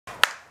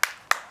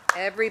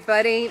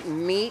Everybody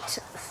meet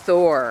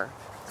Thor.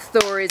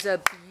 Thor is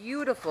a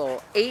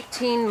beautiful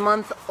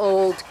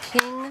 18-month-old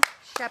King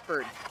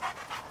Shepherd.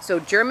 So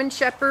German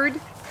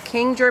Shepherd,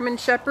 King German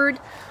Shepherd.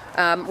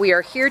 We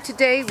are here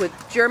today with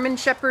German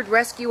Shepherd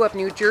Rescue of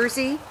New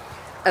Jersey,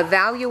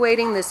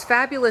 evaluating this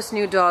fabulous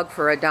new dog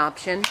for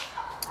adoption.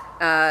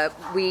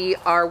 We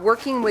are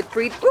working with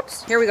breed...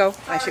 Oops, here we go.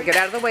 I should get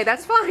out of the way.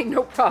 That's fine,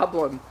 no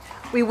problem.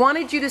 We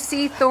wanted you to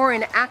see Thor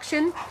in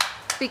action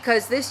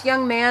because this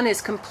young man is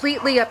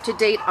completely up to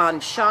date on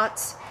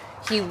shots.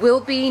 He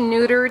will be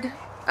neutered,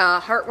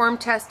 heartworm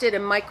tested,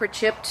 and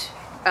microchipped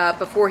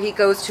before he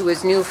goes to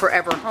his new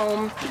forever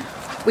home.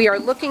 We are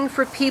looking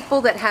for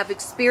people that have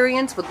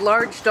experience with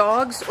large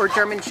dogs or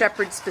German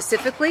Shepherds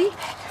specifically,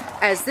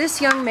 as this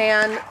young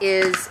man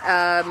is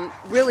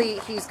really,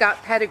 he's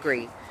got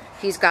pedigree.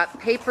 He's got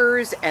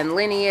papers and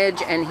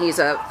lineage, and he's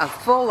a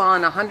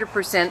full-on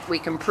 100%, we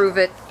can prove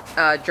it,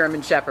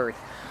 German Shepherd.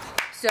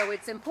 So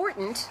it's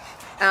important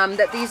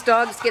that these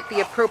dogs get the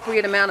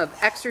appropriate amount of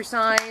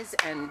exercise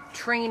and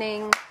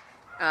training,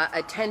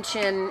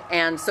 attention,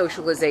 and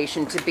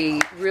socialization to be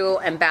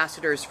real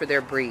ambassadors for their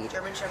breed.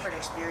 German Shepherd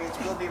experience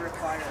will be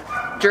required.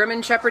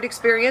 German Shepherd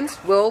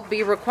experience will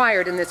be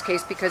required in this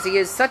case because he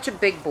is such a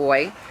big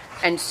boy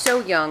and so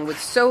young with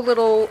so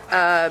little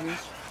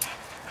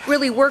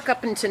really work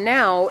up until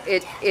now.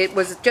 It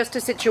was just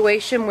a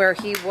situation where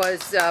he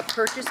was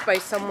purchased by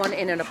someone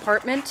in an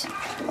apartment,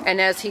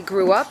 and as he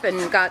grew up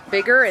and got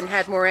bigger and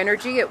had more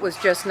energy, it was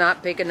just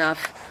not big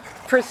enough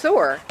for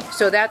Thor.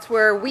 So that's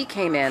where we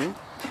came in.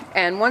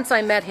 And once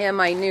I met him,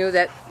 I knew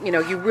that, you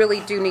know, you really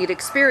do need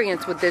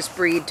experience with this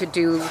breed to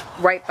do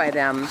right by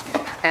them.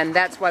 And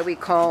that's why we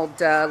called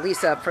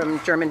Lisa from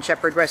German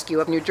Shepherd Rescue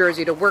of New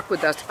Jersey to work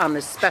with us on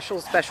this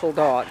special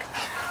dog.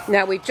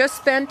 Now, we've just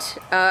spent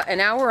an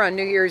hour on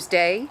New Year's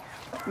Day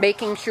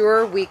making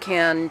sure we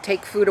can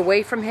take food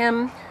away from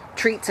him,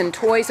 treats and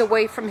toys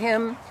away from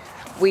him.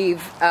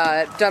 We've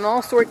done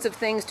all sorts of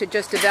things to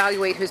just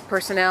evaluate his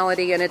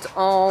personality, and it's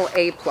all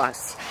A+.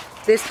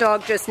 This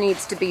dog just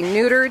needs to be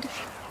neutered,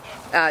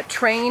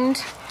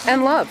 trained,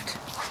 and loved.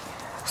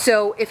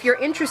 So if you're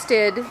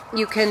interested,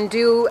 you can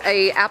do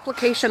an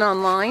application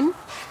online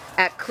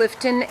at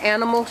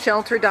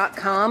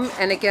cliftonanimalshelter.com.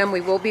 And again, we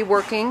will be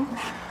working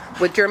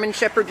with German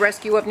Shepherd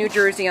Rescue of New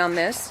Jersey on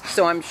this.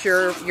 So I'm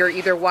sure you're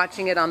either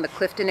watching it on the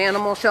Clifton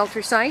Animal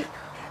Shelter site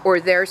or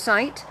their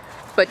site.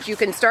 But you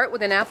can start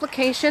with an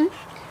application,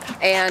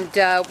 and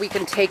we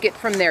can take it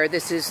from there.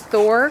 This is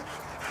Thor,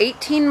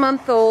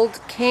 18-month-old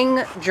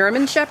King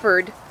German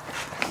Shepherd,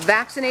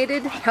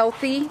 vaccinated,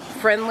 healthy,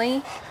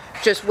 friendly,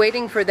 just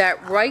waiting for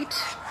that right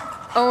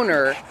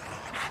owner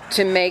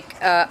to make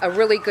a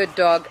really good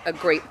dog a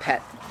great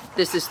pet.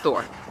 This is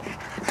Thor.